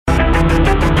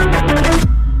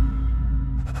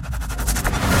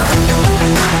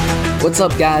What's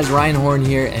up, guys? Ryan Horn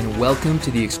here, and welcome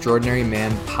to the Extraordinary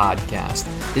Man Podcast.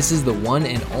 This is the one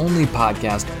and only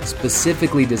podcast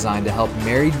specifically designed to help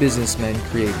married businessmen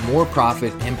create more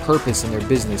profit and purpose in their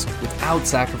business without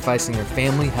sacrificing their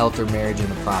family, health, or marriage in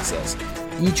the process.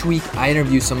 Each week, I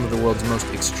interview some of the world's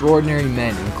most extraordinary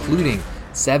men, including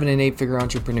 7- and 8-figure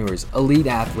entrepreneurs, elite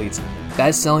athletes,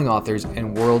 best-selling authors,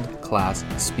 and world-class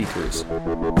speakers.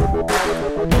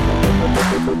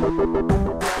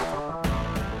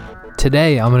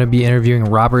 Today, I'm going to be interviewing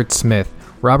Robert Smith.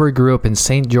 Robert grew up in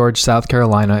St. George, South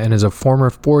Carolina, and is a former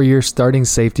 4-year starting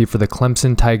safety for the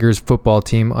Clemson Tigers football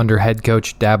team under head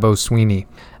coach Dabo Swinney.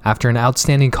 After an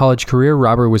outstanding college career,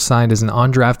 Robert was signed as an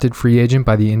undrafted free agent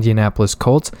by the Indianapolis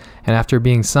Colts, and after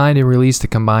being signed and released a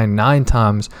combined 9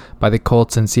 times by the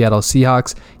Colts and Seattle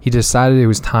Seahawks, he decided it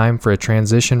was time for a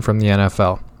transition from the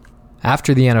NFL.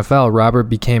 After the NFL, Robert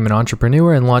became an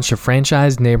entrepreneur and launched a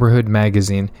franchise neighborhood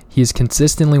magazine. He is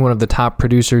consistently one of the top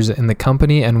producers in the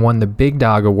company and won the Big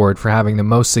Dog Award for having the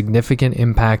most significant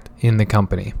impact in the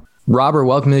company. Robert,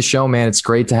 welcome to the show, man. It's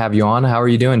great to have you on. How are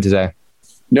you doing today?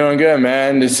 Doing good,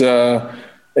 man. It's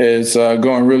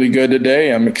going really good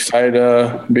today. I'm excited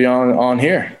to be on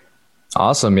here.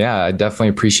 Awesome. Yeah, I definitely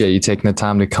appreciate you taking the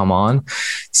time to come on.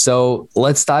 So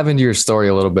let's dive into your story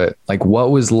a little bit. Like,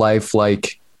 what was life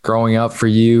like growing up for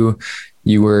you?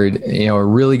 You were, a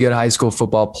really good high school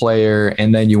football player,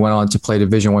 and then you went on to play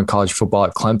Division I college football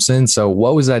at Clemson. So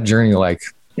what was that journey like?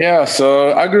 Yeah,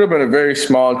 so I grew up in a very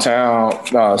small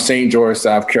town, St. George,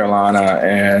 South Carolina,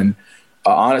 and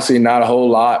honestly, not a whole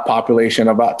lot, population,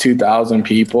 about 2,000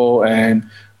 people. And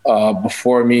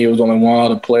before me, it was only one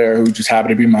other player who just happened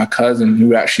to be my cousin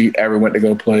who actually ever went to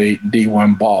go play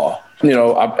D1 ball.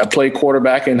 I played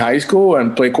quarterback in high school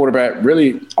and played quarterback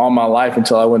really all my life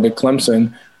until I went to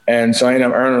Clemson. And so I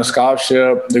ended up earning a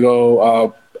scholarship to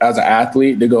go as an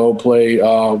athlete to go play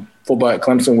football at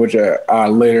Clemson, which I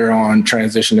later on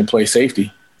transitioned to play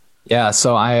safety. Yeah.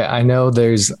 So I know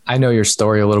your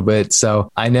story a little bit.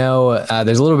 So I know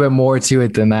there's a little bit more to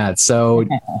it than that. So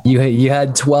you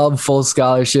had 12 full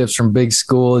scholarships from big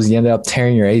schools. You ended up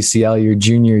tearing your ACL your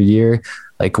junior year.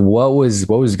 Like, what was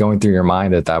going through your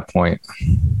mind at that point?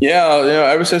 Yeah,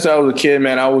 ever since I was a kid,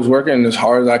 man, I was working as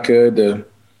hard as I could to,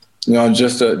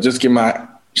 just give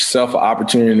myself an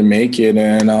opportunity to make it.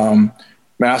 And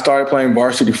I started playing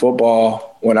varsity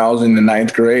football when I was in the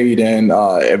 9th grade, and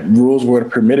if rules would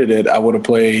have permitted it, I would have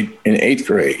played in 8th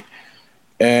grade.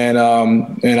 And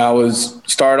I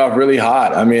started off really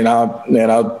hot. I mean, I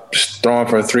was throwing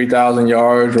for 3,000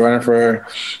 yards, running for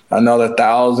another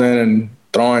 1,000, and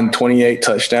throwing 28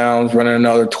 touchdowns, running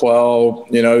another 12.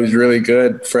 He was really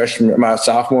good my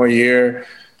sophomore year.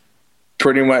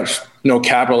 Pretty much,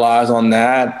 capitalized on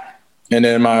that. And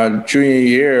then my junior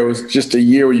year, it was just a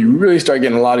year where you really start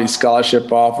getting a lot of these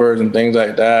scholarship offers and things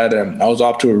like that. And I was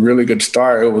off to a really good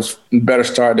start. It was a better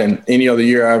start than any other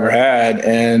year I ever had.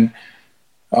 And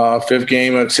 6th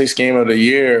game of the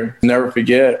year, never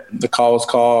forget, the call was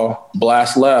called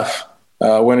blast left.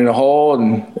 Went in a hole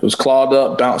and it was clawed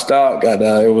up, bounced out.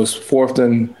 It was 4th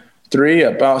and 3.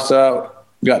 I bounced out,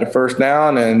 got the first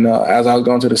down, and as I was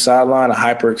going to the sideline, I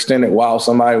hyperextended while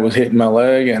somebody was hitting my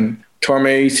leg and tore my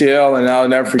ACL. And I'll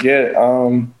never forget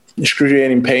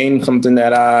excruciating pain, something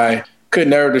that I could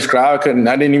never describe. I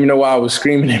didn't even know why I was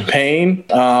screaming in pain.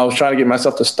 I was trying to get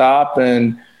myself to stop,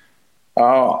 and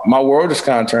my world just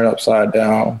kind of turned upside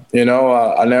down.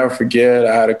 I'll never forget,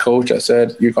 I had a coach that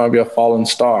said, "You're going to be a fallen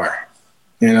star."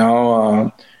 You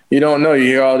don't know. You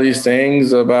hear all these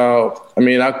things about,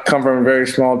 I come from a very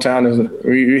small town.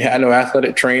 We had no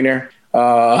athletic trainer.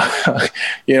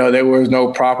 There was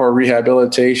no proper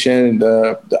rehabilitation.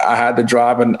 I had to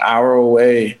drive an hour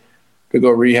away to go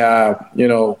rehab,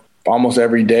 almost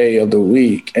every day of the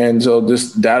week. And so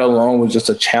that alone was just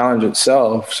a challenge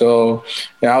itself. So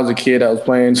I was a kid that was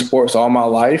playing sports all my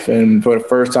life. And for the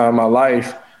first time in my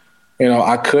life,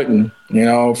 I couldn't.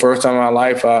 First time in my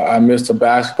life, I missed a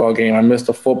basketball game. I missed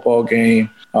a football game.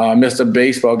 I missed a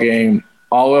baseball game.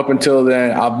 All up until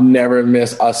then, I've never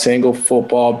missed a single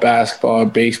football, basketball,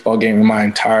 baseball game in my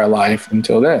entire life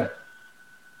until then.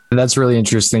 That's really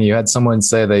interesting. You had someone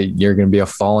say that you're going to be a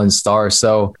fallen star.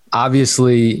 So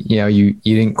obviously, you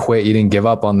didn't quit. You didn't give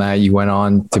up on that. You went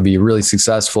on to be really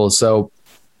successful. So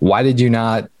why did you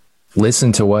not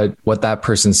listen to what that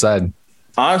person said?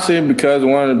 Honestly, because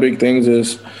one of the big things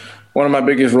is one of my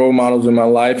biggest role models in my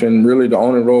life, and really the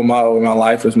only role model in my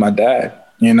life, is my dad.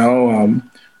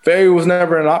 Failure was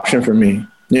never an option for me.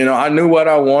 I knew what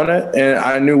I wanted, and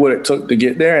I knew what it took to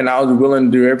get there, and I was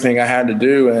willing to do everything I had to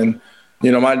do. And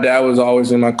My dad was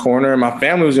always in my corner. My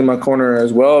family was in my corner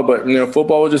as well. But,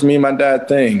 football was just me and my dad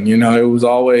thing. It was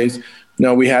always,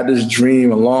 we had this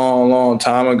dream a long, long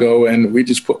time ago, and we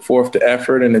just put forth the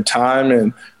effort and the time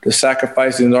and the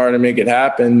sacrifices in order to make it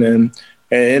happen. And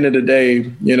at the end of the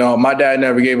day, my dad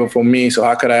never gave up on me. So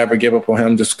how could I ever give up on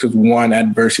him just because one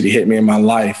adversity hit me in my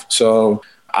life? So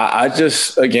I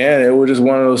just, again, it was just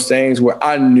one of those things where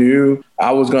I knew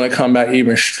I was going to come back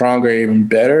even stronger, even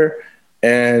better.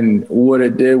 And what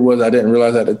it did was, I didn't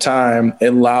realize at the time,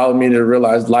 it allowed me to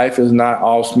realize life is not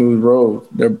all smooth roads.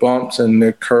 There are bumps and there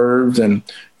are curves. And,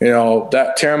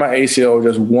 that tearing my ACL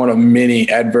was just one of many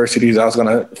adversities I was going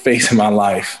to face in my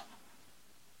life.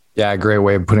 Yeah, great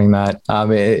way of putting that.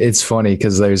 It's funny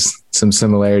because there's some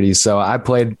similarities. So I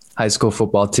played high school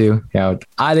football too.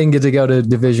 I didn't get to go to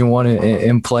Division I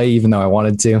and play, even though I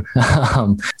wanted to.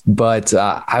 But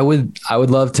I would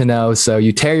love to know. So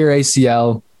you tear your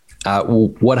ACL.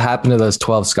 What happened to those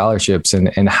 12 scholarships,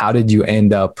 and how did you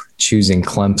end up choosing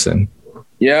Clemson?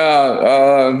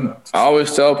 Yeah, I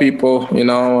always tell people,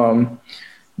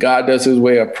 God does his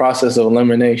way, a process of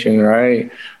elimination,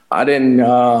 right? I didn't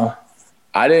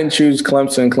choose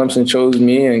Clemson. Clemson chose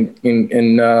me,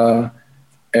 and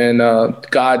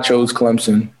God chose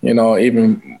Clemson.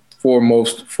 Even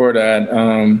foremost for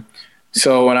that.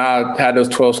 So when I had those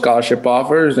 12 scholarship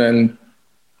offers, and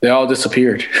they all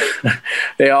disappeared.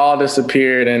 They all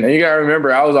disappeared. And you got to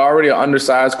remember, I was already an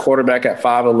undersized quarterback at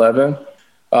 5'11",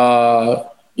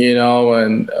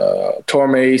 and tore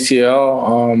my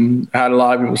ACL. I had a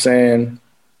lot of people saying,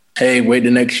 hey, wait the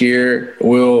next year.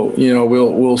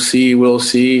 We'll see.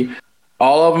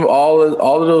 All of them, all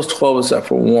of those 12 except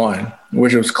for one,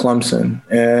 which was Clemson.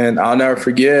 And I'll never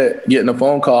forget getting a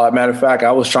phone call. As a matter of fact,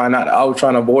 I was trying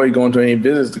to avoid going to any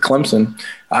visits to Clemson.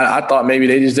 I thought maybe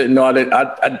they just didn't know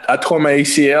I tore my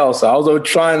ACL. So I was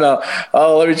trying to,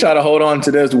 let me try to hold on to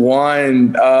this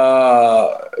one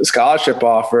scholarship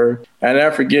offer. And I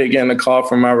never forget getting a call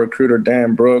from my recruiter,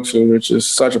 Dan Brooks, which is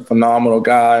such a phenomenal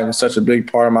guy and such a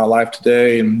big part of my life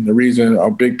today. And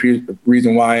a big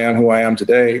reason why I am who I am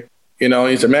today.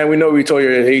 He said, man, we know we tore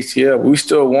your ACL, but we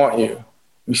still want you.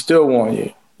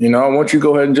 I want you to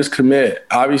go ahead and just commit.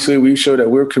 Obviously, we show that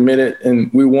we're committed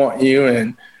and we want you.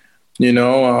 And,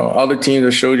 other teams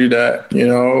have showed you that,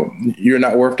 you're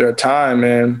not worth their time.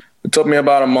 And it took me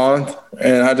about a month,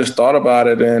 and I just thought about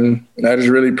it, and I just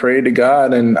really prayed to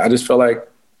God. And I just felt like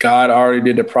God already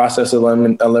did the process of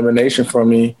elimination for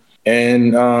me.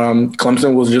 And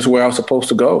Clemson was just where I was supposed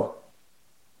to go.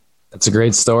 That's a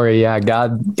great story. Yeah,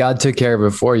 God took care of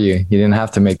it for you. You didn't have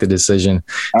to make the decision.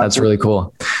 That's really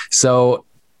cool. So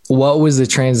what was the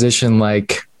transition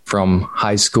like from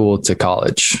high school to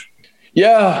college?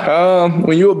 Yeah,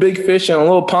 when you're a big fish in a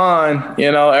little pond,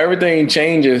 everything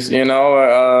changes.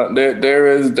 There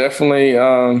is definitely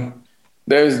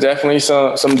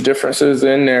some differences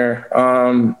in there.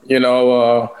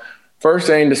 First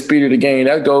thing, the speed of the game,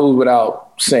 that goes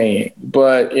without saying.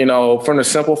 But, from the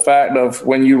simple fact of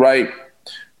when you write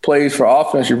plays for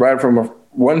offense, you write it from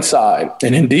one side.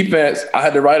 And in defense, I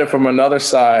had to write it from another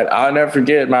side. I'll never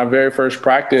forget my very first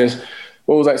practice.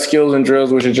 What was like skills and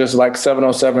drills, which are just like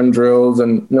 707 drills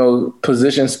and,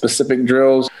 position-specific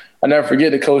drills. I never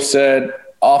forget the coach said,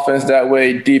 offense that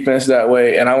way, defense that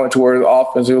way. And I went towards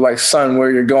offense. It was like, son,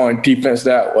 where you're going, defense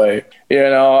that way.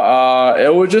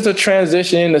 It was just a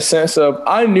transition in the sense of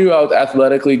I knew I was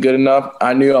athletically good enough.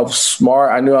 I knew I was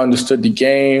smart. I knew I understood the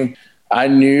game. I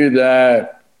knew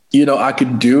that, I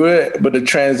could do it. But the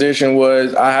transition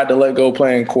was I had to let go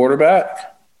playing quarterback.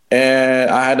 And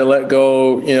I had to let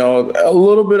go, a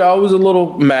little bit. I was a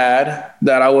little mad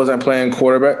that I wasn't playing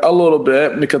quarterback, a little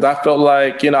bit, because I felt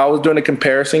like, I was doing a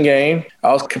comparison game.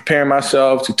 I was comparing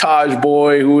myself to Taj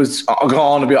Boyd, who was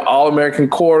going to be an All-American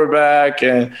quarterback.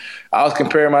 And I was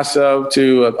comparing myself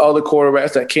to other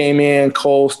quarterbacks that came in,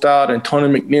 Cole Stout and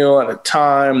Tony McNeil at the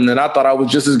time. And then I thought I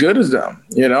was just as good as them.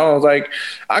 I was like,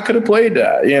 I could have played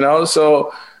that,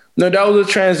 so. No, that was a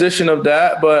transition of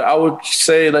that, but I would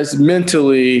say that's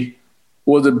mentally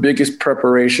was the biggest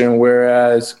preparation.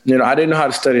 Whereas, I didn't know how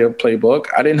to study a playbook.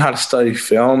 I didn't know how to study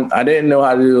film. I didn't know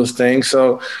how to do those things.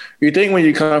 So you think when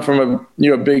you come from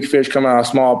you're a big fish coming out of a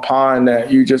small pond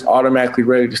that you just automatically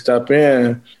ready to step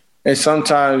in. And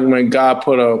sometimes when God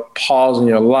put a pause in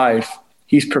your life,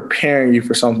 he's preparing you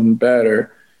for something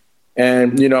better.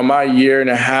 And, my year and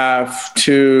a half,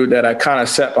 too, that I kind of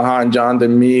sat behind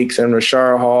Jonathan Meeks and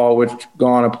Rashard Hall, which go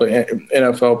on to play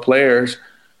NFL players,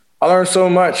 I learned so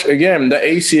much. Again, the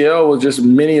ACL was just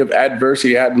many of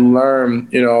adversity. I had to learn,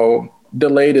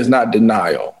 delayed is not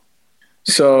denial.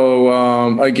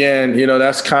 So, again,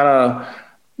 that's kind of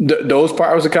those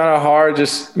parts are kind of hard.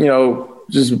 Just,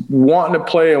 just wanting to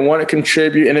play and want to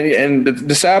contribute. And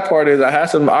the sad part is I had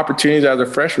some opportunities as a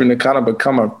freshman to kind of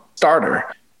become a starter.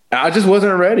 I just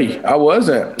wasn't ready. I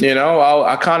wasn't,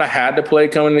 I kind of had to play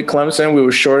coming to Clemson. We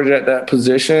were shorted at that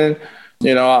position.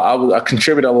 I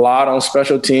contributed a lot on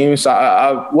special teams. So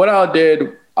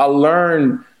I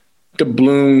learned to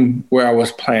bloom where I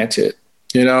was planted.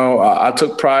 I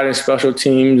took pride in special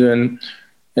teams,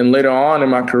 and later on in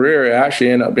my career, it actually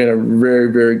ended up being a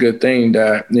very, very good thing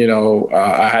that,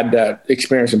 I had that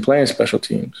experience in playing special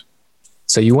teams.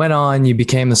 So you went on, you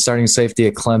became the starting safety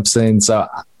at Clemson. So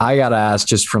I got to ask,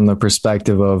 just from the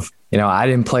perspective of, I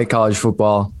didn't play college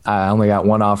football. I only got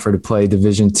one offer to play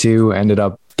Division II, ended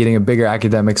up getting a bigger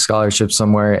academic scholarship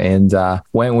somewhere and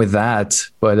went with that.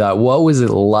 But what was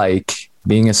it like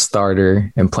being a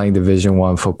starter and playing Division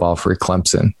I football for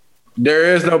Clemson?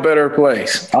 There is no better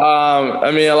place. A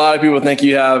lot of people think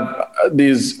you have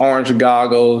these orange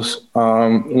goggles.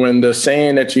 When the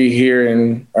saying that you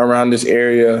hear around this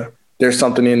area, there's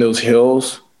something in those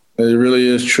hills. It really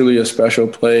is truly a special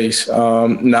place.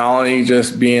 Not only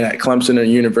just being at Clemson or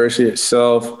university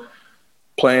itself,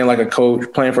 playing for a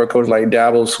coach like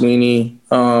Dabo Swinney,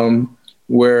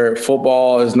 where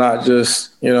football is not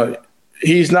just,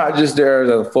 he's not just there as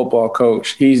a football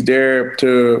coach. He's there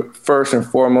to first and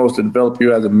foremost to develop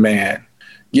you as a man,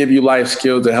 give you life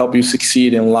skills to help you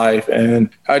succeed in life.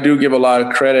 And I do give a lot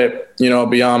of credit,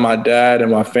 beyond my dad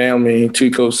and my family,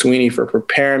 to Coach Swinney for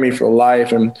preparing me for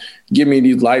life and giving me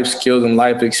these life skills and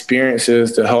life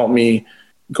experiences to help me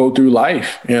go through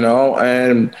life,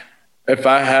 And if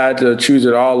I had to choose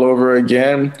it all over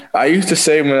again, I used to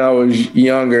say when I was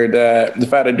younger that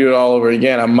if I had to do it all over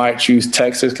again, I might choose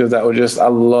Texas because I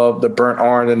love the burnt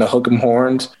orange and the hook'em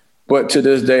horns. But to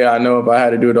this day, I know if I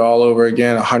had to do it all over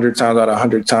again, 100 times out of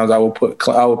 100 times, I would pick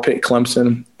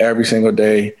Clemson every single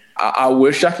day. I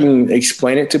wish I can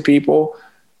explain it to people.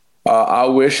 I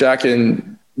wish I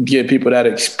can give people that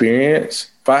experience.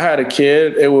 If I had a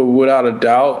kid, it would, without a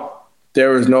doubt, there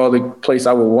was no other place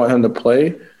I would want him to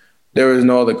play. There was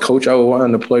no other coach I would want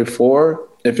him to play for.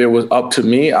 If it was up to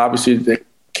me, obviously the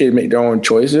kid make their own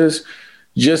choices.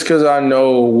 Just because I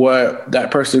know what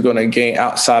that person is going to gain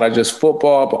outside of just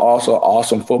football, but also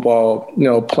awesome football,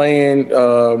 playing.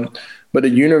 But the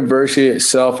university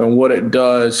itself and what it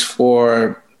does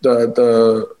for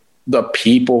the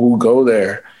people who go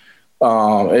there,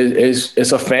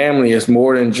 it's a family. It's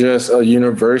more than just a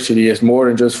university. It's more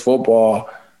than just football.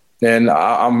 And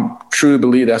I'm truly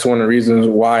believe that's one of the reasons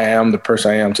why I am the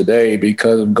person I am today,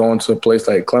 because of going to a place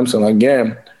like Clemson.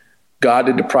 Again, God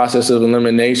did the process of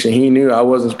elimination. He knew I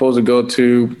wasn't supposed to go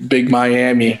to big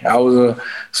Miami. I was a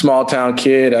small town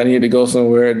kid. I needed to go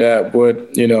somewhere that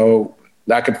would,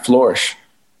 that could flourish.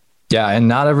 Yeah. And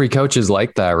not every coach is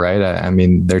like that, right?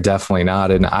 They're definitely not.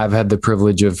 And I've had the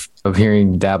privilege of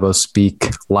hearing Dabo speak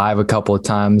live a couple of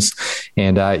times,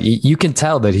 and you can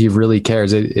tell that he really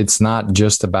cares. It's not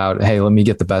just about, hey, let me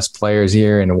get the best players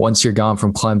here, and once you're gone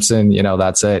from Clemson,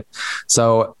 that's it.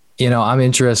 So, I'm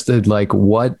interested, like,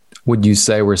 what would you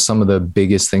say were some of the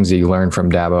biggest things that you learned from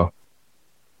Dabo?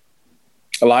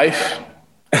 Life.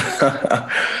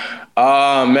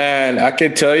 Oh, man, I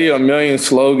could tell you a million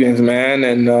slogans, man.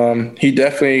 And he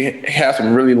definitely has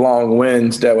some really long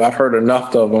wins that I've heard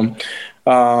enough of them.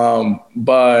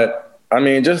 But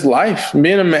just life,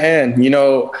 being a man,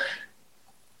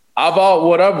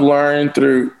 what I've learned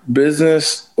through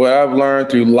business, what I've learned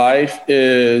through life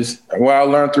is, what I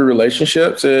learned through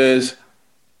relationships is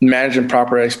managing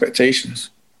proper expectations.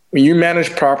 When you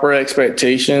manage proper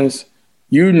expectations,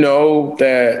 you know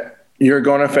that you're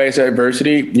going to face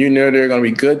adversity. You know there are going to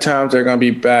be good times, there are going to be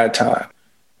bad times.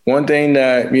 One thing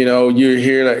that, you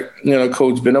hear that,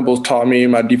 Coach Venables taught me,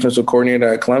 my defensive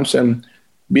coordinator at Clemson,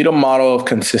 be the model of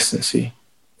consistency.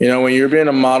 When you're being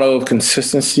a model of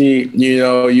consistency,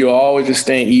 you always just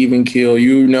stay even keel.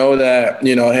 You know that,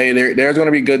 hey, there's going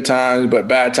to be good times, but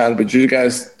bad times, but you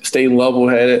guys stay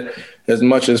level-headed as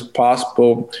much as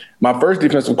possible. My first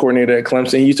defensive coordinator at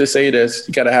Clemson, he used to say this: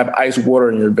 you got to have ice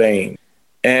water in your veins.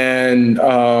 And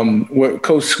with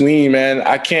Coach Swinney, man,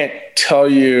 I can't tell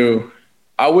you,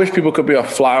 I wish people could be a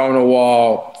fly on the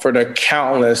wall for the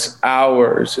countless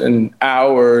hours and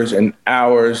hours and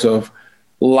hours of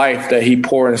life that he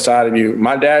poured inside of you.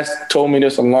 My dad told me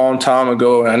this a long time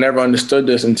ago, and I never understood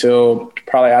this until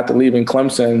probably after leaving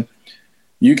Clemson.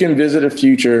 You can visit a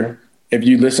future if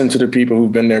you listen to the people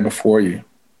who've been there before you.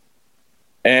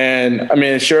 And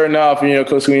sure enough,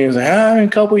 Coach Swinney was like, in a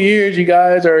couple of years, you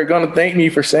guys are going to thank me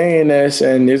for saying this,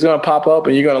 and it's going to pop up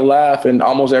and you're going to laugh. And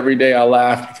almost every day I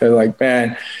laugh because,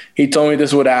 man, he told me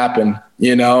this would happen,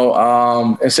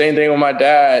 And same thing with my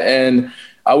dad. And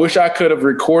I wish I could have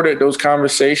recorded those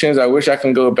conversations. I wish I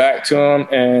can go back to them.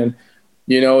 And,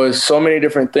 it's so many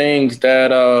different things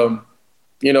that, I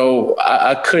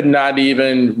could not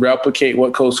even replicate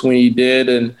what Coach Swinney did.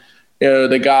 And,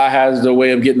 the guy has the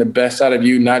way of getting the best out of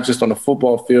you, not just on the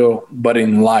football field, but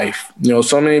in life.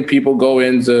 So many people go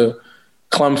into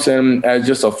Clemson as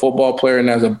just a football player and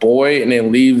as a boy, and they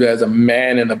leave as a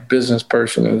man and a business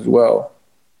person as well.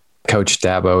 Coach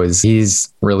Dabo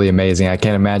he's really amazing. I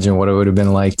can't imagine what it would have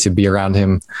been like to be around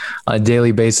him on a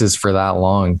daily basis for that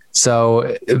long.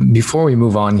 So before we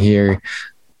move on here,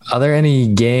 are there any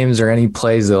games or any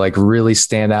plays that like really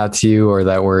stand out to you or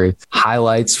that were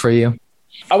highlights for you?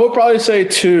 I would probably say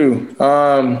two.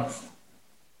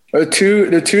 The two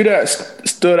that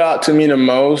stood out to me the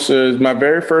most is my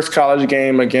very first college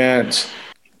game against,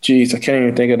 I can't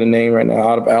even think of the name right now,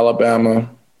 out of Alabama.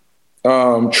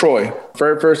 Troy.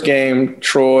 Very first game,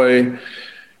 Troy.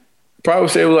 Probably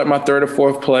would say it was like my third or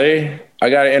fourth play. I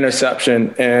got an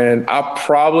interception, and I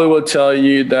probably would tell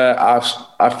you that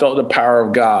I felt the power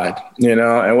of God,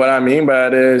 And what I mean by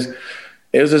that is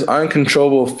it was this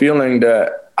uncontrollable feeling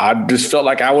that I just felt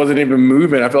like I wasn't even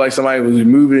moving. I felt like somebody was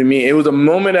moving me. It was a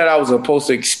moment that I was supposed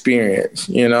to experience.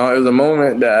 It was a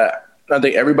moment that I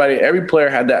think every player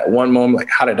had that one moment, like,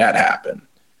 how did that happen?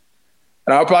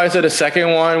 And I'll probably say the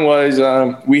second one was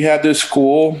we had this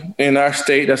school in our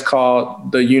state that's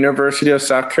called the University of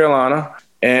South Carolina,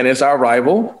 and it's our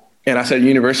rival. And I said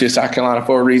University of South Carolina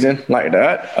for a reason like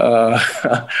that.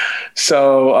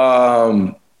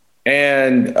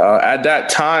 At that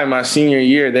time, my senior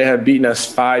year, they had beaten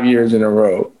us 5 years in a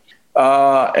row.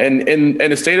 And in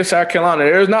the state of South Carolina,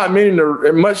 there's not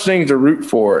much things to root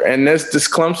for. And this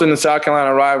Clemson and South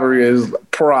Carolina rivalry is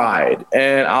pride.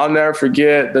 And I'll never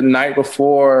forget the night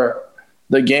before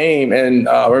the game. And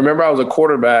remember, I was a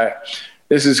quarterback.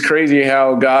 This is crazy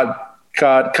how God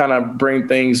kind of bring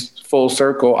things full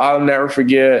circle. I'll never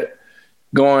forget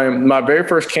my very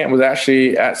first camp was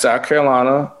actually at South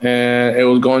Carolina, and it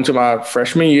was going to my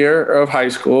freshman year of high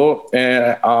school.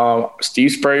 And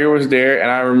Steve Spurrier was there, and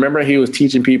I remember he was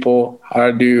teaching people how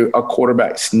to do a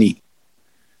quarterback sneak.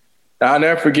 Now, I'll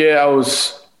never forget,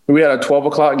 we had a 12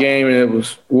 o'clock game, and it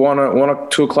was 1 or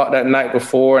 2 o'clock that night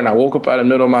before, and I woke up out of the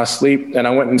middle of my sleep, and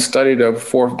I went and studied the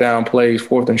fourth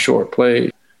and short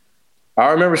plays.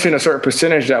 I remember seeing a certain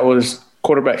percentage that was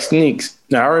quarterback sneaks.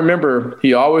 Now, I remember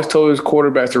he always told his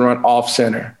quarterbacks to run off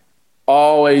center,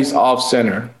 always off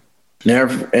center.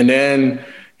 And then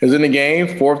it was in the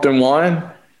game, 4th and 1.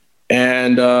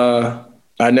 And I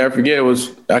never forget,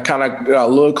 I kind of got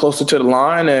a little closer to the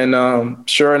line. And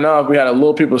sure enough, we had a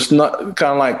little people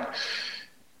kind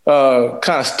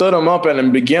of stood him up at the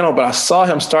beginning, but I saw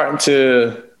him starting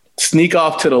to sneak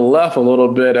off to the left a little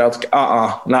bit. I was like,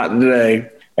 not today.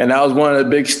 And that was one of the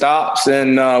big stops.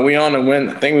 And we on to win.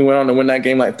 I think we went on to win that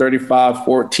game like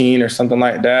 35-14 or something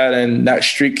like that. And that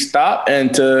streak stopped.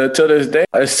 And to this day,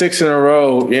 it's 6 in a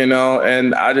row,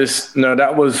 and I just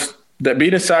that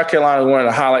beating South Carolina was one of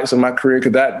the highlights of my career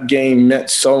because that game meant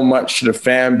so much to the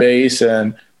fan base.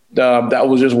 And that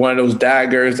was just one of those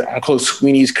daggers on Coach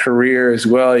Swinney's career as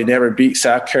well. He never beat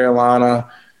South Carolina.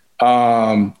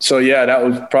 So yeah, that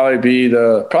would probably be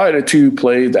the two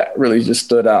plays that really just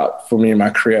stood out for me in my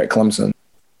career at Clemson.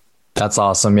 That's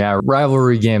awesome. Yeah.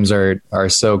 Rivalry games are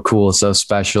so cool, so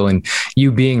special. And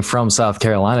you being from South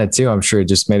Carolina too, I'm sure it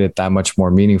just made it that much more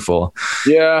meaningful.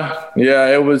 Yeah.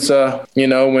 It was,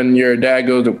 when your dad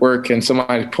goes to work and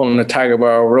somebody's pulling a tiger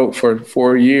by a rope for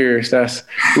 4 years, that's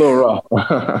a little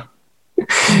rough.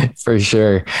 For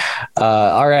sure.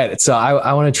 All right. So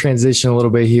I want to transition a little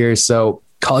bit here. So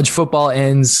college football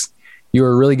ends. You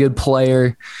were a really good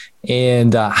player.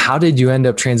 And how did you end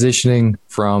up transitioning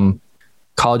from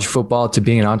college football to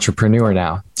being an entrepreneur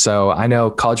now? So I know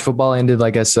college football ended,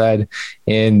 like I said,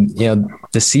 and the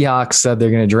Seahawks said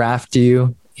they're going to draft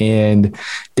you and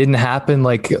didn't happen.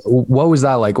 Like, what was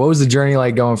that like? What was the journey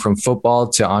like going from football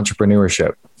to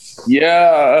entrepreneurship?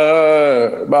 Yeah,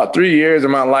 about 3 years of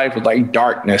my life was like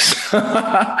darkness.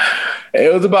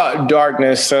 It was about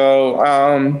darkness. So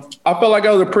I felt like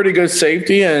I was a pretty good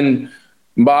safety, and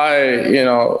by,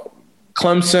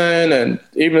 Clemson and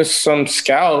even some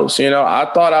scouts,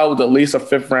 I thought I was at least a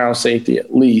 5th round safety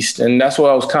at least. And that's what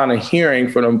I was kind of hearing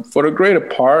for the greater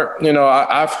part.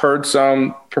 I've heard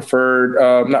some priority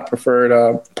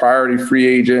free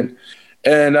agent.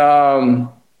 And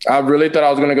I really thought I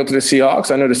was going to go to the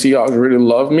Seahawks. I know the Seahawks really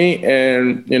love me,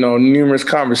 and, numerous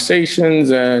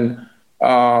conversations. And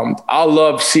I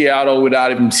love Seattle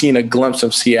without even seeing a glimpse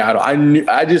of Seattle.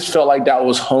 I just felt like that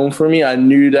was home for me. I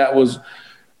knew that was,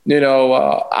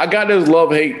 I got this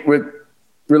love-hate with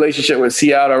relationship with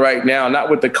Seattle right now, not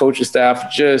with the coaching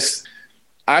staff, just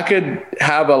I could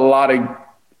have a lot of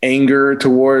anger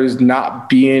towards not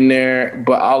being there,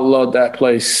 but I love that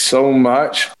place so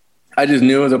much. I just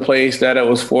knew it was a place that it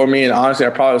was for me. And honestly, I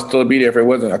probably would still be there if it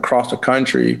wasn't across the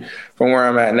country from where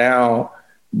I'm at now.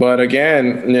 But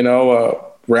again,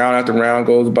 round after round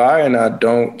goes by and I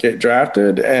don't get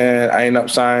drafted. And I end up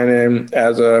signing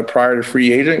as a prior to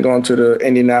free agent, going to the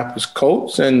Indianapolis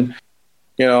Colts. And,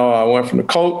 I went from the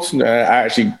Colts and I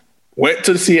actually went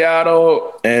to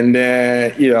Seattle and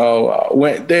then,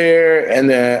 went there and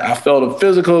then I felt a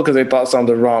physical because they thought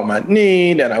something was wrong with my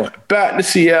knee. Then I went back to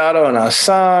Seattle and I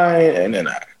signed and then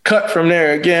I cut from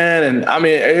there again. And I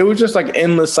mean, it was just like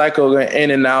endless cycle going in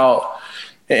and out of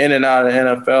the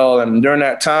NFL. And during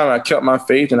that time, I kept my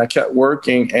faith and I kept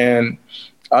working. And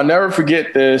I'll never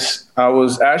forget this. I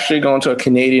was actually going to a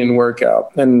Canadian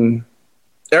workout and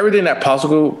everything that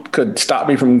possible could stop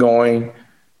me from going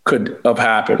could have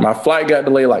happened. My flight got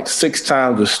delayed like 6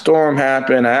 times. The storm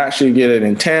happened. I actually get it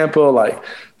in Tampa like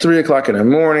 3:00 in the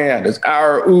morning. I had this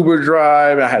hour Uber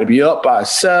drive. I had to be up by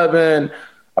 7.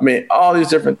 I mean, all these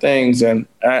different things. And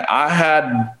I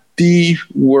had the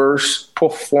worst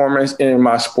performance in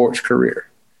my sports career.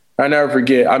 I never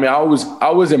forget. I mean, I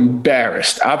was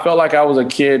embarrassed. I felt like I was a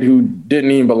kid who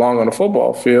didn't even belong on the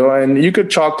football field. And you could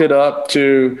chalk it up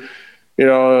to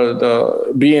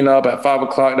the being up at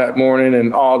 5:00 that morning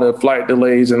and all the flight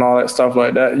delays and all that stuff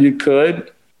like that. You could,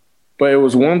 but it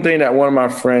was one thing that one of my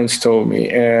friends told me,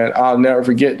 and I'll never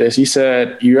forget this. He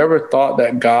said, "You ever thought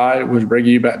that God was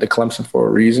bringing you back to Clemson for a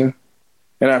reason?"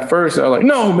 And at first I was like,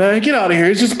 "No, man, get out of here.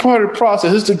 It's just part of the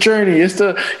process. It's the journey. It's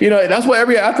that's what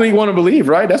every athlete want to believe,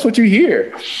 right? That's what you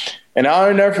hear." And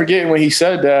I'll never forget when he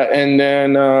said that. And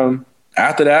then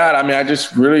after that, I mean, I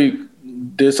just really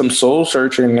did some soul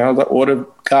searching. And I was like, what if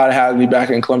God had me back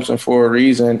in Clemson for a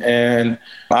reason? And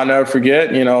I'll never forget,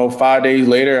 5 days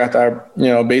later after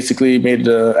I, basically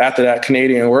after that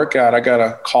Canadian workout, I got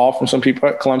a call from some people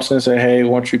at Clemson and said, "Hey,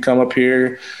 why don't you come up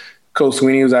here?" Coach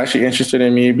Sweeney was actually interested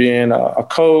in me being a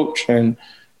coach. And,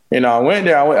 I went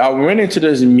there. I went into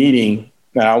this meeting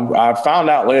and I found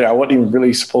out later I wasn't even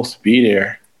really supposed to be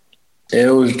there. It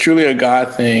was truly a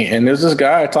God thing. And there's this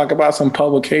guy talking about some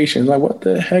publications. Like, what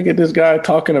the heck is this guy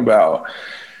talking about?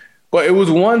 But it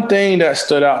was one thing that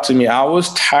stood out to me. I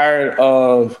was tired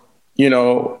of,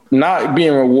 not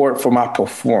being rewarded for my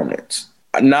performance,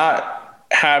 not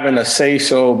having a say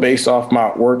so based off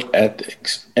my work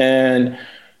ethics. And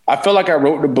I felt like I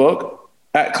wrote the book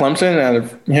at Clemson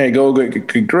and, hey, go get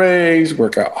good grades,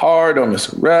 work out hard, don't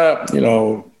miss a rep,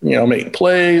 make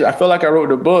plays. I felt like I wrote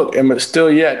the book, but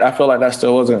still yet, I felt like that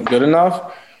still wasn't good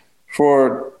enough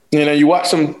for, you watch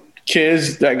some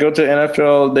kids that go to the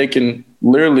NFL, they can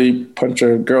literally punch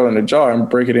a girl in the jaw and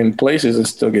break it in places and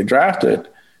still get drafted.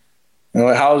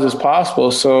 How is this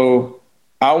possible? So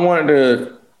I wanted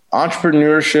to,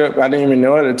 entrepreneurship, I didn't even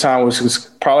know at the time was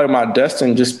probably my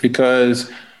destiny just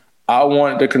because I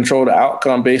wanted to control the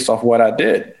outcome based off what I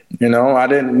did. I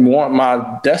didn't want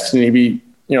my destiny to be,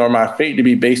 or my fate to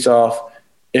be based off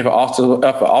if an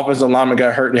offensive lineman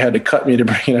got hurt, they had to cut me to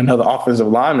bring in another offensive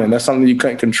lineman. That's something you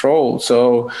couldn't control.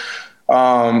 So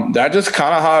that just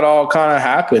kind of how it all kind of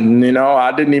happened.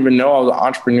 I didn't even know I was an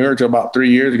entrepreneur until about 3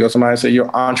 years ago. Somebody said, "You're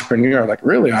an entrepreneur." I'm like,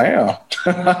 really? I am.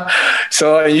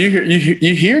 So you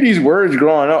hear these words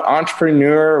growing up,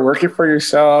 entrepreneur, working for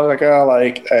yourself.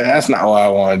 That's not what I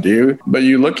want to do. But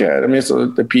you look at it, I mean,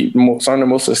 so some of the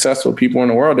most successful people in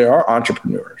the world, they are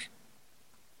entrepreneurs.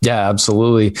 Yeah,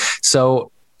 absolutely.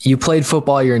 So you played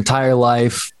football your entire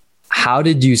life. How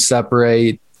did you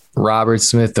separate Robert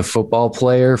Smith, the football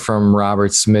player, from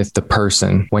Robert Smith, the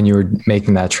person, when you were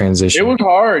making that transition? It was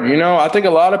hard. I think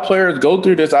a lot of players go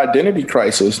through this identity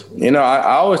crisis. I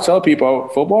always tell people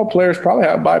football players probably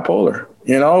have bipolar,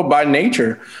 by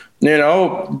nature.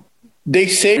 They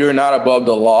say you're not above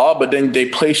the law, but then they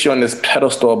place you on this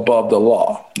pedestal above the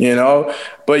law,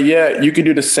 but yeah, you could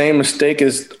do the same mistake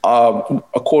as a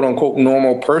quote unquote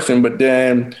normal person, but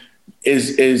then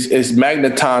is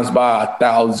magnetized by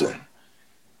 1,000.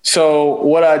 So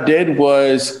what I did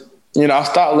was, I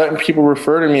stopped letting people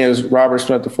refer to me as Robert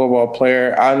Smith, the football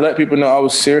player. I let people know I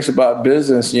was serious about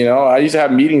business. I used to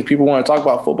have meetings. People want to talk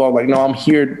about football. I'm like, no, I'm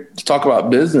here to talk about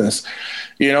business.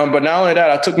 But not only that,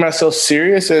 I took myself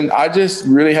serious and I just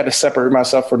really had to separate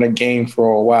myself from the game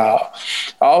for a while.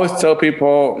 I always tell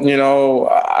people,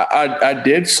 I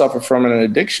did suffer from an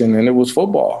addiction, and it was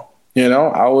football.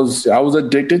 I was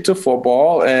addicted to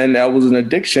football, and that was an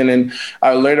addiction. And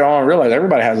I later on realized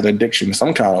everybody has an addiction in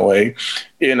some kind of way,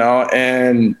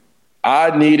 and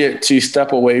I needed to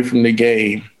step away from the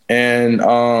game. And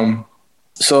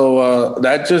So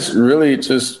that just really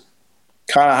just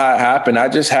kind of how it happened. I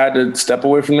just had to step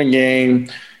away from the game,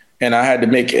 and I had to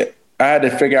make it. I had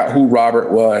to figure out who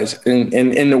Robert was. And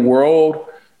in the world,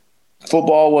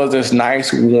 football was this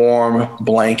nice, warm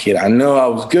blanket. I knew I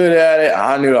was good at it.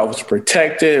 I knew I was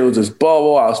protected. It was this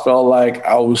bubble. I felt like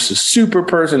I was a super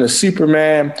person, a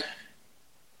Superman.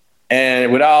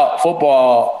 And without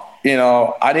football,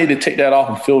 I needed to take that off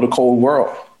and feel the cold world.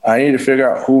 I needed to figure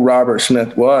out who Robert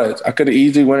Smith was. I could have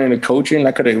easily went into coaching.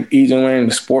 I could have easily went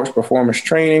into sports performance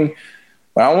training.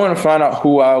 But I wanted to find out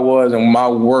who I was and my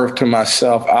worth to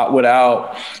myself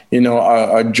without,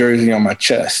 a jersey on my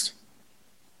chest.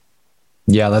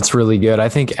 Yeah, that's really good. I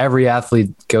think every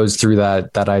athlete goes through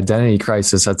that identity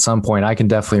crisis at some point. I can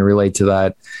definitely relate to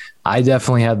that. I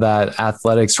definitely had that.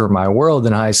 Athletics were my world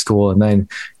in high school, and then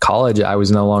college, I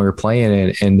was no longer playing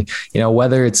it. And,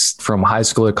 whether it's from high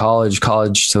school to college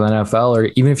to the NFL, or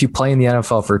even if you play in the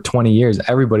NFL for 20 years,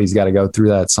 everybody's got to go through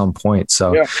that at some point.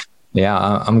 So yeah,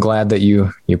 I'm glad that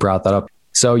you brought that up.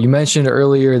 So you mentioned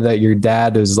earlier that your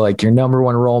dad is like your number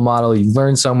one role model. You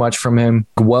learned so much from him.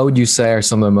 What would you say are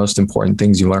some of the most important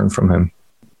things you learned from him?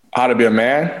 How to be a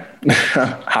man,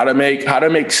 how to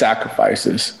make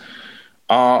sacrifices.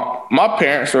 My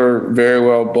parents are very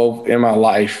well both in my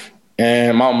life,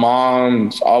 and my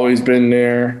mom's always been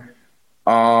there.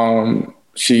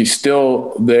 She's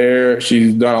still there.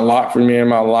 She's done a lot for me in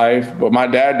my life, but my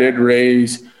dad did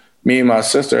raise me and my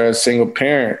sister as single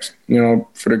parents,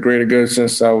 for the greater good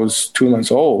since I was 2 months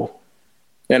old.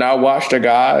 And I watched a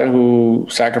guy who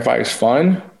sacrificed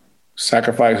fun,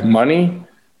 sacrificed money,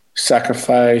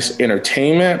 sacrificed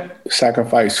entertainment,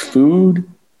 sacrificed food,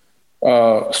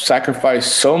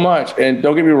 sacrificed so much. And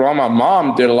don't get me wrong, my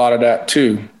mom did a lot of that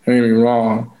too. Don't get me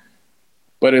wrong.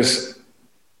 But it's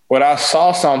when I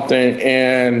saw something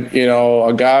and,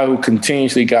 a guy who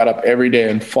continuously got up every day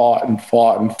and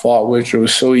fought, which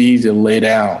was so easy to lay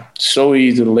down, It was so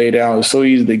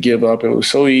easy to give up. It was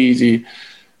so easy,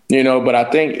 but I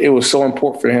think it was so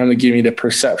important for him to give me the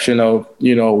perception of,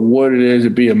 what it is to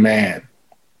be a man.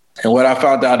 And what I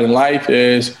found out in life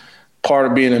is part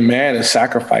of being a man is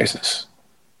sacrifices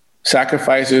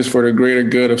for the greater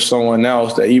good of someone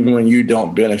else, that even when you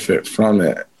don't benefit from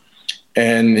it.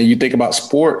 And you think about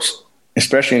sports,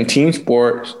 especially in team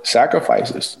sports,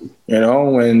 sacrifices,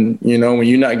 when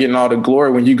you're not getting all the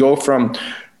glory, when you go from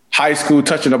high school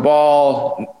touching the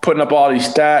ball, putting up all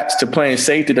these stats, to playing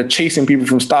safety, to chasing people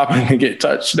from stopping to get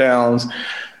touchdowns,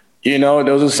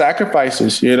 those are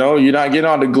sacrifices, you're not getting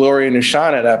all the glory and the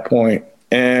shine at that point.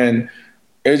 And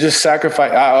it's just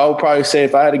sacrifice. I would probably say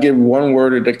if I had to give one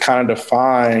word to kind of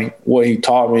define what he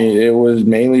taught me, it was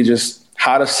mainly just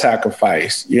how to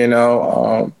sacrifice.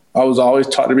 I was always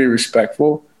taught to be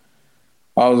respectful.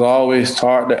 I was always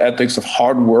taught the ethics of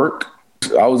hard work.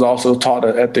 I was also taught the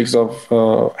ethics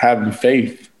of having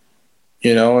faith,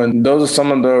 and those are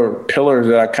some of the pillars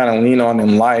that I kind of lean on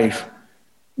in life.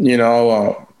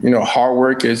 Hard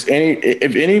work is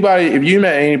if you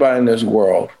met anybody in this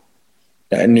world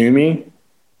that knew me,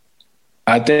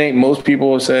 I think most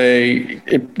people would say,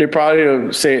 they probably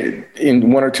would say it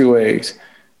in one or two ways.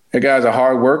 The guy's a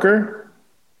hard worker,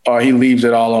 or he leaves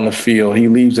it all on the field. He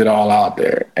leaves it all out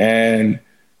there. And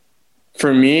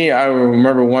for me, I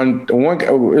remember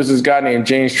there's this guy named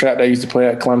James Trapp that used to play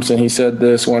at Clemson. He said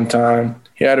this one time.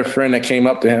 He had a friend that came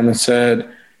up to him and said,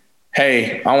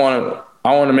 "Hey, I want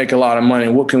to make a lot of money.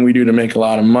 What can we do to make a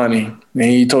lot of money?" And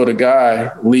he told the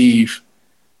guy, "Leave."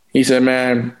 He said,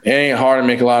 "Man, it ain't hard to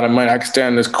make a lot of money. I can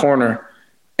stand in this corner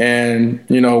and,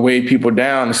 weigh people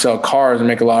down and sell cars and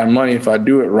make a lot of money if I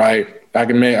do it right. I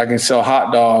can sell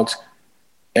hot dogs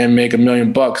and make $1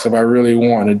 million if I really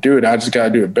want to do it. I just got to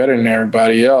do it better than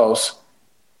everybody else.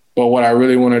 But what I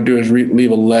really want to do is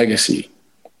leave a legacy.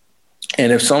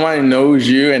 And if somebody knows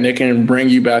you and they can bring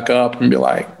you back up and be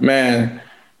like, man,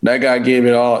 that guy gave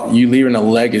it all, you leaving a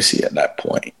legacy at that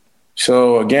point."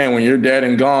 So again, when you're dead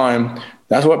and gone,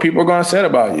 that's what people are going to say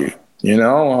about you.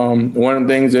 One of the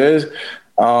things is,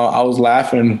 I was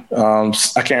laughing.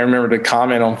 I can't remember the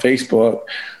comment on Facebook.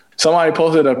 Somebody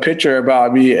posted a picture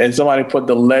about me, and somebody put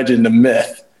the legend, the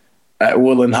myth, at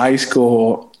Woodland High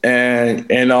School.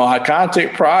 And, I kind of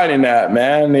take pride in that,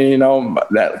 man. And,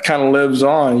 that kind of lives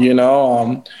on,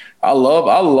 I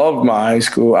love my high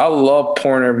school. I love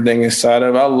pouring everything inside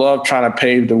of it. I love trying to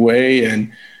pave the way.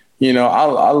 And,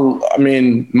 I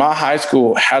mean, my high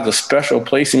school has a special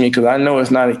place in me because I know it's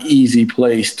not an easy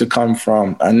place to come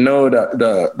from. I know that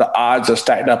the odds are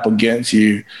stacked up against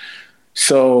you.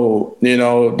 So,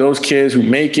 those kids who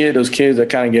make it, those kids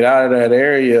that kind of get out of that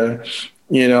area,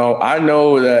 I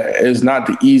know that it's not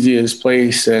the easiest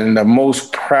place and the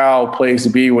most proud place to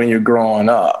be when you're growing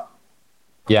up.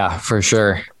 Yeah, for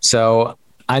sure. So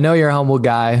I know you're a humble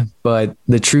guy, but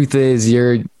the truth is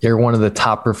you're one of the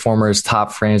top performers,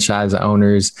 top franchise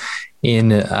owners in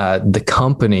the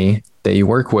company that you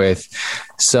work with.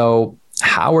 So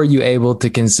how are you able to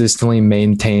consistently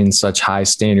maintain such high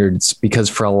standards? Because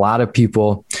for a lot of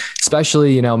people,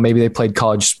 especially, maybe they played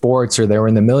college sports or they were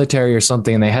in the military or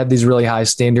something, and they had these really high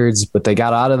standards, but they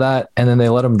got out of that and then they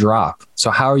let them drop.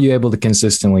 So how are you able to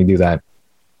consistently do that?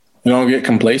 You don't get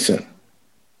complacent.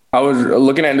 I was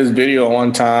looking at this video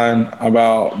one time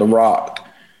about The Rock.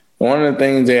 One of the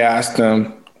things they asked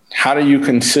him, how do you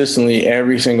consistently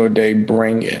every single day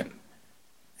bring it?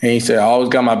 And he said, I always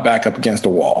got my back up against the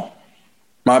wall.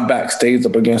 My back stays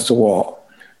up against the wall.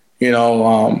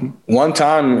 One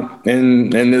time in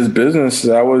this business,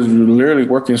 I was literally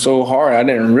working so hard, I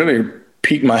didn't really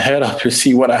peek my head up to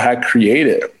see what I had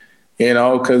created,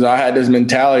 because I had this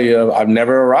mentality of I've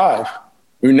never arrived.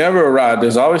 We never arrive.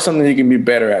 There's always something you can be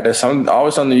better at. There's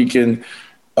always something you can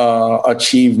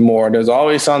achieve more. There's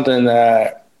always something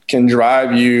that can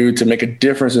drive you to make a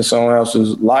difference in someone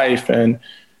else's life. And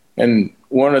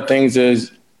one of the things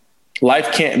is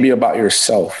life can't be about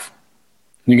yourself.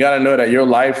 You got to know that your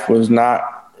life is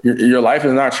not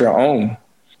your own.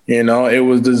 It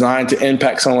was designed to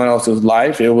impact someone else's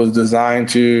life. It was designed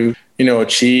to,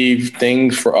 achieve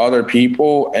things for other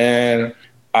people. And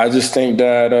I just think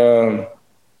that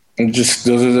those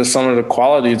are just some of the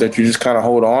qualities that you just kind of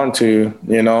hold on to,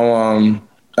 it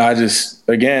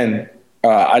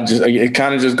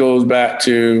kind of just goes back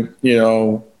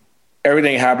to,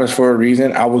 everything happens for a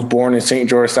reason. I was born in St.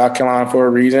 George, South Carolina for a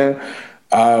reason.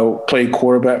 I played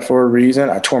quarterback for a reason.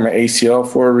 I tore my ACL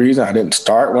for a reason. I didn't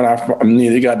start when I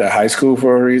neither got to high school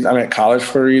for a reason. I'm at college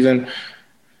for a reason.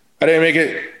 I didn't make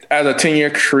it as a 10-year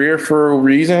career for a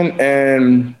reason.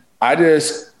 And I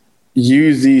just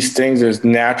use these things as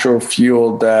natural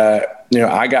fuel that,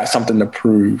 I got something to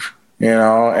prove, you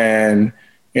don't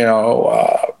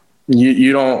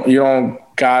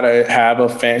gotta have a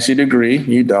fancy degree.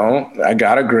 You don't. I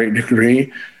got a great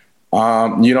degree.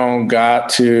 You don't got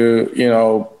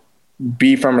to,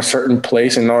 be from a certain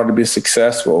place in order to be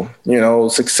successful.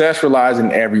 Success relies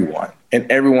in everyone,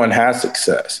 and everyone has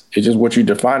success. It's just what you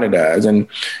define it as, and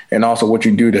also what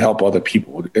you do to help other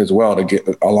people as well to get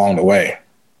along the way.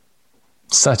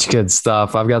 Such good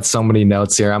stuff. I've got so many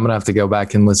notes here. I'm going to have to go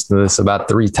back and listen to this about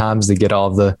 3 times to get all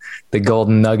of the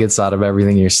golden nuggets out of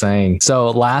everything you're saying. So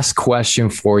last question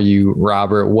for you,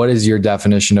 Robert. What is your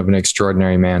definition of an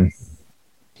extraordinary man?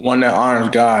 One that honors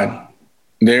God.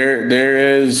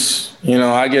 There is,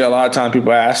 I get a lot of time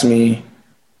people ask me,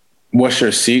 what's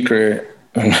your secret?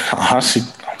 And honestly,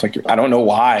 I don't know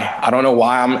why. I don't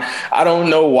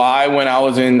know why when I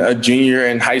was in a junior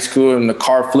in high school and the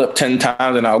car flipped 10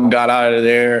 times and I got out of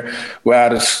there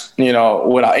without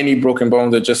any broken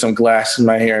bones or just some glass in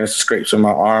my hair and scrapes on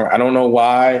my arm. I don't know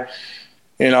why.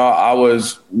 I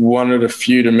was one of the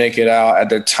few to make it out at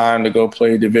the time to go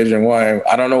play Division I.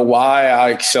 I don't know why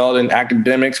I excelled in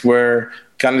academics where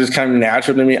kind of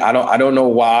natural to me. I don't know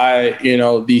why,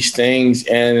 these things,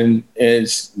 and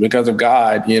it's because of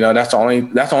God. That's the only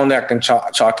that I can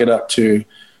chalk it up to.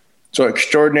 So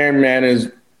extraordinary man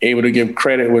is able to give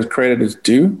credit where credit is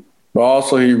due, but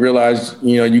also he realized,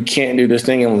 you can't do this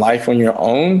thing in life on your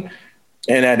own.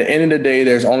 And at the end of the day,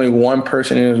 there's only one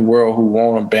person in this world who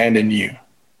won't abandon you.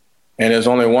 And there's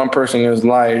only one person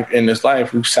in this life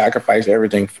who sacrificed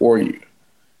everything for you.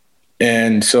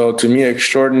 And so to me,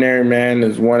 extraordinary man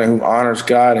is one who honors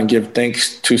God and give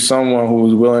thanks to someone who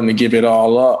is willing to give it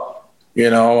all up,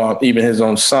 even his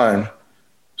own son,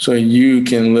 so you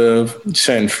can live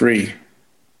sin free.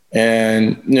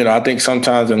 And, I think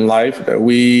sometimes in life that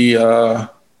we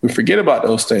forget about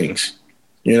those things.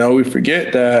 We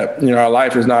forget that, our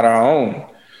life is not our own.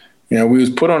 We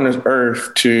was put on this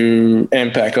earth to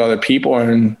impact other people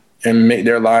and make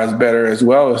their lives better as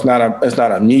well. It's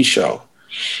not a me show.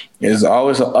 It's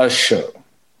always a us show,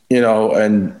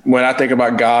 and when I think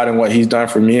about God and what he's done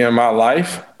for me in my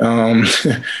life,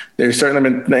 there's certainly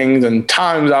been things and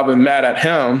times I've been mad at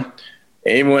him.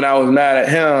 Even when I was mad at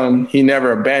him, he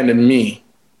never abandoned me,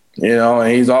 and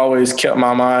he's always kept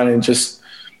my mind. And just,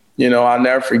 I'll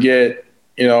never forget,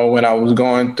 when I was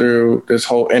going through this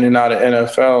whole in and out of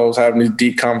NFL, I was having this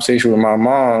deep conversation with my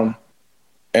mom.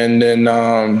 And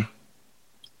then,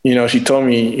 she told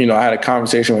me, I had a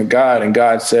conversation with God, and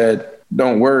God said,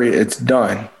 don't worry, it's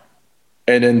done.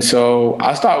 And then so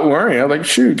I stopped worrying. I was like,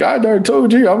 shoot, God already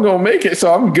told you I'm going to make it,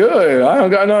 so I'm good. I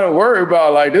don't got nothing to worry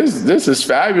about. Like, this is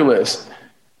fabulous.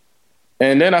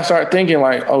 And then I started thinking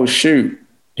like, oh, shoot,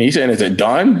 He's saying, is it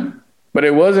done? But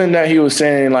it wasn't that he was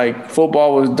saying like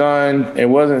football was done. It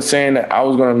wasn't saying that I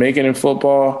was going to make it in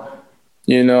football.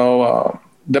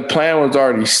 The plan was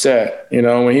already set.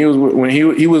 When he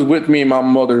was with me in my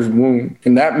mother's womb,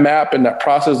 and that map and that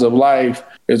process of life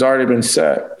has already been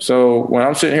set. So when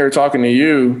I'm sitting here talking to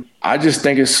you, I just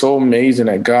think it's so amazing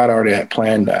that God already had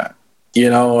planned that.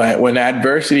 When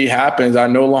adversity happens, I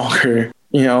no longer,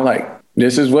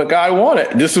 this is what God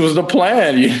wanted. This was the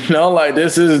plan,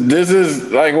 this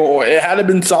is like, it had to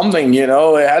been something, it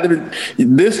had to be,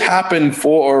 this happened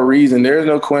for a reason. There's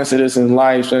no coincidence in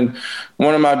life. And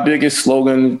one of my biggest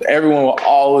slogans, everyone will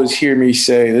always hear me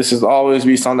say, this is always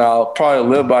be something I'll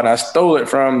probably live by. And I stole it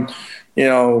from,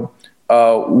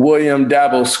 William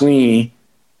Dabo Sweeney.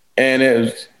 And it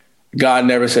was, God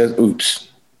never says, oops.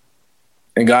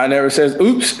 And God never says,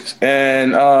 oops.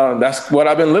 And that's what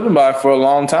I've been living by for a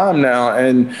long time now.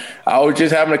 And I was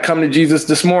just having to come to Jesus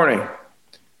this morning.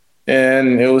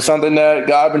 And it was something that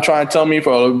God had been trying to tell me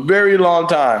for a very long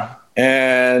time.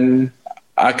 And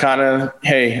I kind of,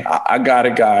 hey, I got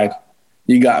a guide.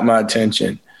 You got my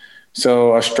attention.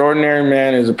 So extraordinary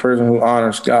man is a person who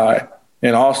honors God.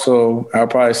 And also, I'll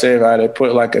probably say if I had to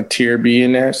put like a tier B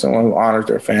in there, someone who honors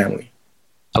their family.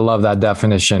 I love that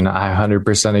definition. I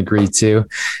 100% agree too.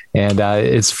 And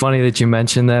it's funny that you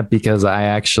mentioned that because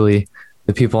the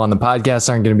people on the podcast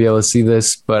aren't going to be able to see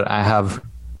this, but I have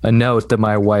a note that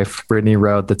my wife, Brittany,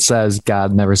 wrote that says,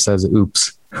 God never says,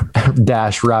 oops,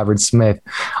 dash Robert Smith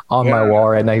on my wall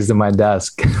right next to my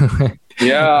desk.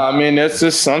 Yeah. That's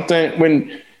just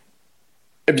something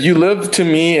if you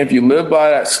live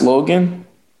by that slogan,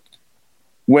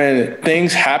 when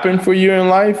things happen for you in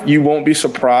life, you won't be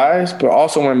surprised. But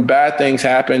also when bad things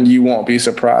happen, you won't be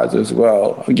surprised as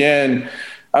well. Again,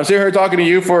 I'm sitting here talking to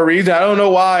you for a reason. I don't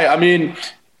know why.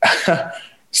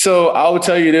 So I will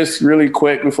tell you this really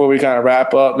quick before we kind of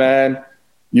wrap up, man.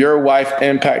 Your wife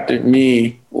impacted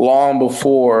me long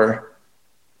before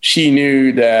she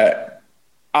knew that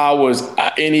I was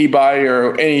anybody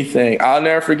or anything. I'll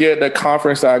never forget the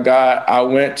conference I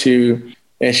went to.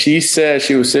 And she said,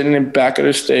 she was sitting in the back of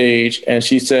the stage, and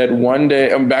she said, one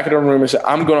day, I'm back in the room and said,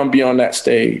 I'm going to be on that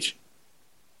stage.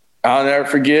 I'll never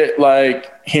forget,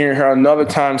 hearing her another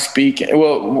time speaking.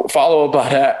 Well, follow up by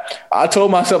that. I told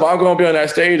myself I'm going to be on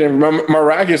that stage, and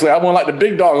miraculously, I won the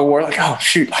big dog award. Oh,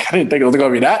 shoot, I didn't think it was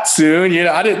going to be that soon.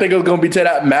 I didn't think it was going to be to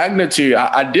that magnitude.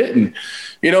 I didn't,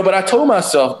 but I told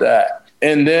myself that.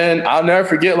 And then I'll never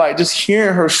forget, just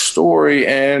hearing her story.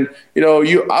 And,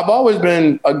 I've always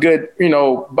been a good,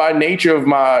 by nature of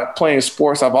my playing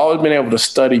sports, I've always been able to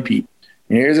study people.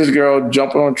 And here's this girl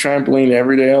jumping on a trampoline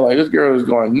every day. This girl is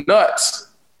going nuts.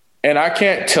 And I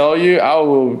can't tell you, I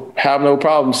will have no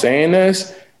problem saying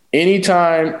this.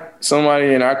 Anytime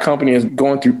somebody in our company is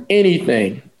going through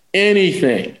anything,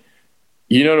 the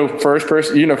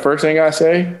first thing I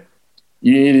say,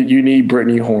 you need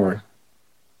Brittany Horn.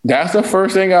 That's the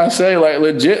first thing I say,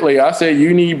 legitly. I say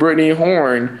you need Brittany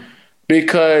Horn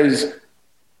because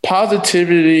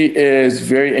positivity is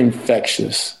very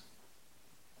infectious.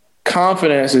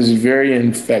 Confidence is very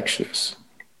infectious.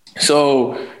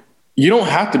 So you don't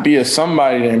have to be a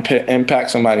somebody to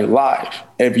impact somebody's life.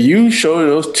 If you show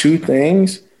those two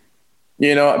things,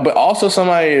 but also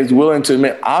somebody is willing to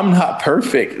admit, I'm not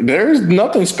perfect. There's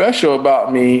nothing special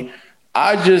about me.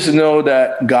 I just know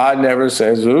that God never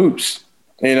says, oops.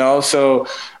 So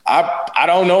I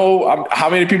don't know how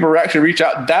many people actually reach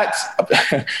out.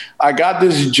 I got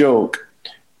this joke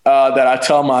that I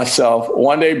tell myself,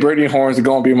 one day Brittany Horn is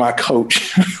going to be my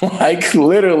coach,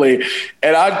 literally.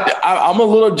 And I'm a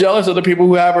little jealous of the people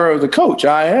who have her as a coach.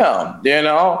 I am,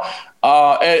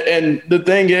 and the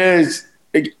thing is,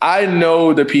 I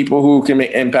know the people who can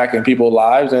make impact in people's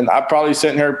lives. And I probably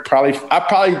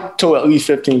told at least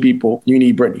 15 people, you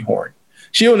need Brittany Horn.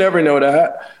 She'll never know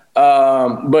that.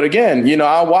 But again,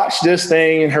 I watched this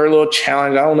thing, her little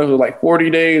challenge. I don't know if it was 40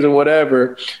 days or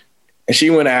whatever. And she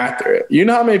went after it. You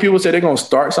know how many people say they're going to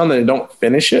start something and don't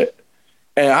finish it?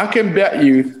 And I can bet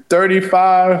you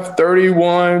 35,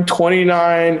 31,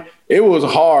 29, it was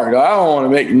hard. I don't want to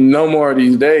make no more of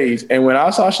these days. And when I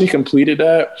saw she completed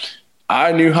that,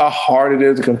 I knew how hard it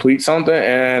is to complete something.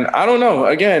 And I don't know,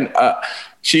 again,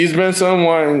 she's been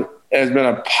someone has been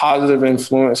a positive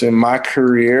influence in my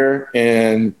career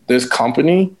in this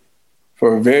company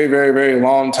for a very, very, very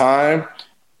long time.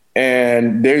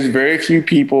 And there's very few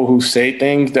people who say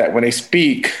things that when they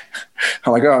speak,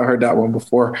 I'm like, oh, I heard that one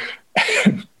before.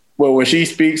 But when she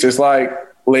speaks, it's like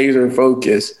laser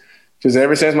focus. Because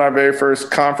ever since my very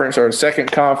first conference or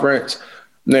second conference,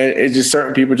 it's just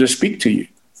certain people just speak to you.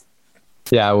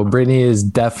 Yeah, well, Brittany is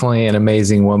definitely an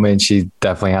amazing woman. She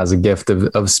definitely has a gift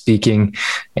of speaking,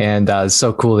 and it's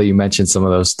so cool that you mentioned some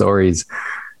of those stories.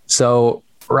 So,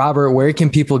 Robert, where can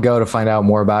people go to find out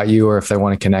more about you, or if they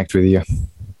want to connect with you?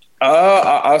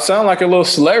 I sound like a little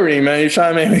celebrity, man. You're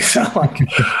trying to make me sound like,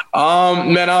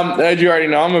 man, as you already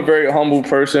know, I'm a very humble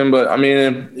person, but I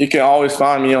mean, you can always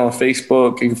find me on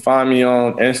Facebook. You can find me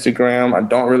on Instagram. I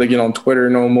don't really get on Twitter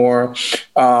no more.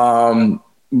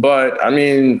 But I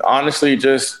mean, honestly,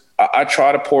 I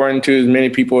try to pour into as many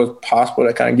people as possible.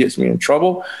 That kind of gets me in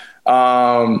trouble.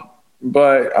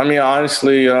 But I mean,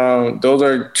 honestly, those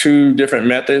are two different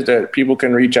methods that people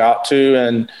can reach out to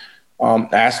and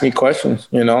ask me questions,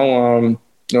 or,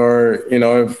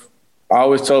 if I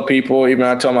always tell people, even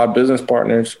I tell my business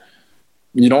partners,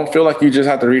 you don't feel like you just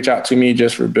have to reach out to me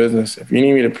just for business. If you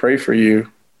need me to pray for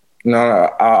you,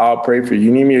 I'll pray for you.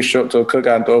 You need me to show up to a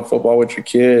cookout and throw a football with your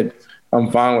kid,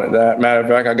 I'm fine with that. Matter of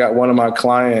fact, I got one of my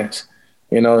clients,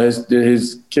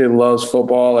 his kid loves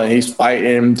football and he's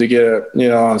fighting to get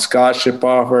a scholarship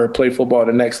offer, play football at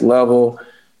the next level.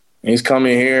 And he's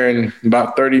coming here in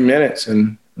about 30 minutes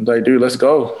and I'm like, dude, let's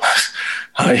go.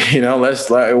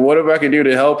 Whatever I can do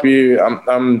to help you.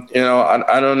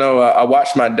 I don't know. I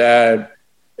watched my dad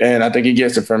and I think he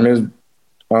gets it from his,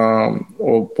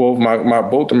 both of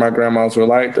my grandmas were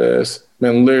like this.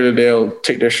 And literally they'll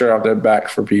take their shirt off their back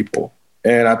for people.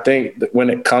 And I think that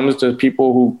when it comes to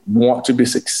people who want to be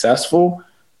successful,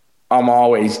 I'm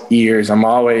always ears.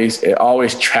 It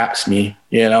always traps me.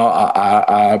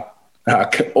 I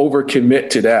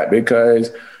overcommit to that because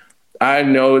I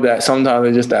know that sometimes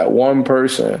it's just that one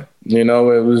person.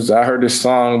 I heard this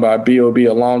song by B.O.B.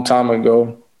 a long time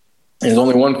ago. There's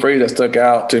only one phrase that stuck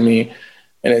out to me.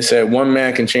 And it said, one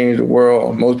man can change the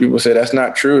world. Most people say that's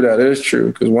not true. That is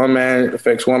true because one man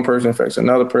affects one person, affects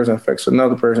another person, affects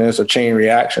another person. It's a chain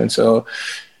reaction. So,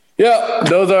 yeah,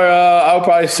 those are, I would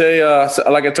probably say,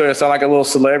 like I told you, I sound like a little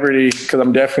celebrity because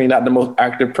I'm definitely not the most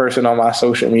active person on my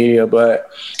social media, but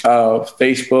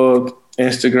Facebook,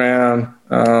 Instagram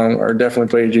are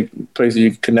definitely places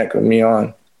you can connect with me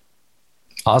on.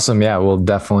 Awesome. Yeah, we'll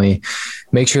definitely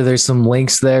make sure there's some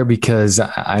links there because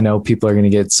I know people are going to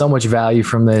get so much value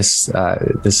from this.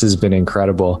 This has been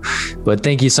incredible. But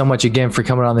thank you so much again for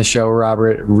coming on the show,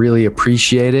 Robert. Really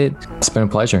appreciate it. It's been a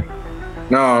pleasure.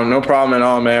 No problem at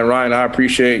all, man. Ryan, I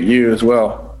appreciate you as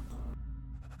well.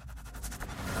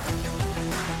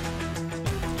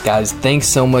 Guys, thanks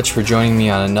so much for joining me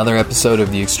on another episode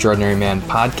of the Extraordinary Man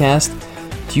podcast.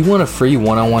 Do you want a free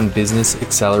one-on-one business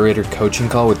accelerator coaching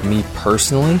call with me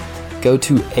personally? Go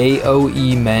to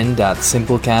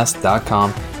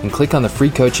aoemen.simplecast.com and click on the free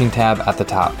coaching tab at the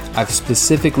top. I've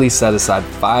specifically set aside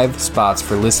 5 spots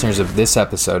for listeners of this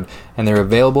episode, and they're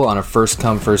available on a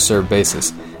first-come, first-served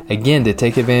basis. Again, to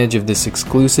take advantage of this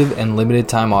exclusive and limited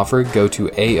time offer, go to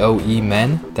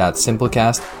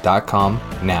aoemen.simplecast.com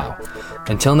now.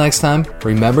 Until next time,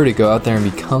 remember to go out there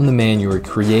and become the man you were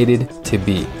created to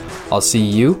be. I'll see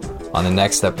you on the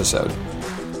next episode.